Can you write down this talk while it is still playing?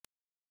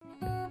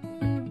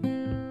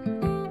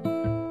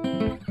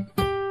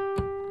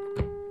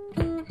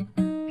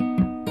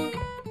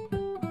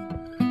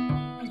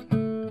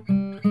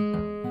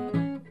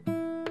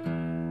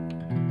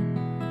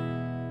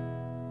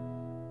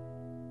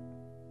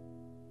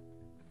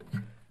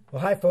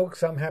Well, hi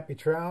folks, I'm Happy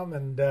Traum,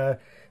 and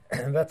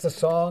that's a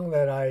song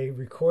that I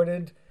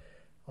recorded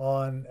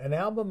on an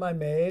album I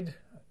made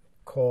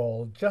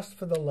called Just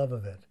for the Love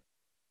of It.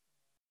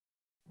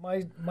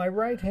 My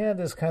right hand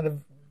is kind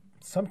of,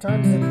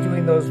 sometimes it's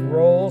doing those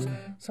rolls,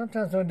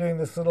 sometimes I'm doing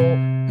this little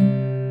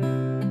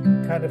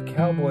kind of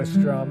cowboy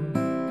strum.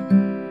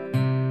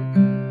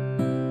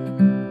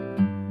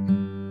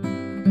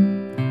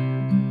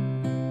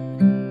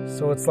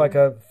 So it's like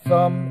a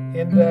thumb,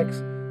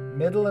 index,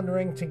 middle and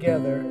ring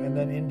together, and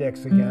then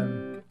index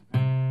again.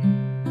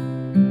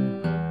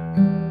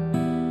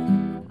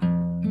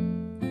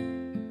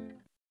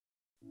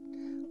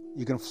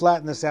 You can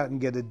flatten this out and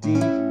get a D,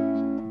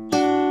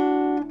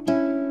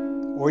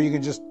 or you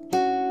can just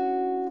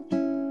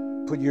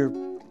put your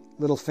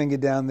little finger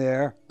down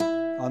there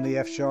on the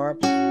F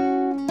sharp.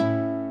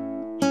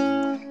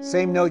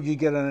 Same note you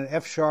get on an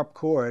F sharp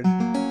chord.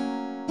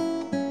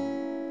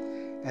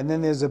 And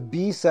then there's a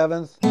B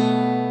seventh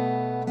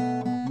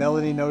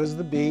melody note as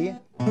the B,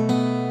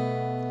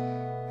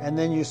 and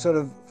then you're sort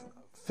of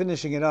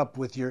finishing it up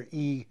with your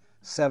E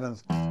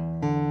seventh.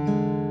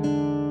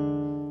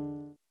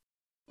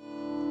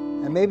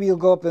 And maybe you'll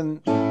go up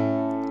in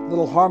a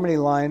little harmony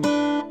line.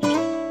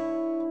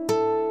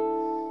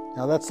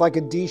 Now that's like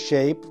a D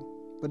shape,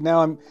 but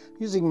now I'm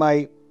using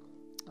my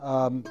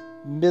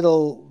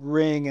middle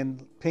ring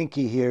and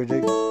pinky here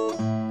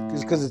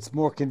just because it's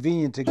more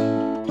convenient to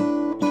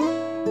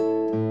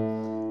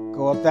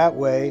go up that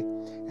way.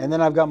 And then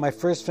I've got my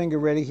first finger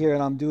ready here,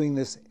 and I'm doing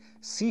this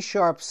C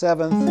sharp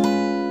seventh.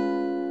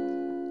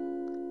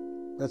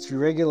 That's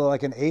regular,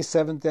 like an A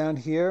seventh down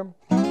here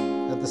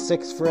at the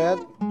 6th fret.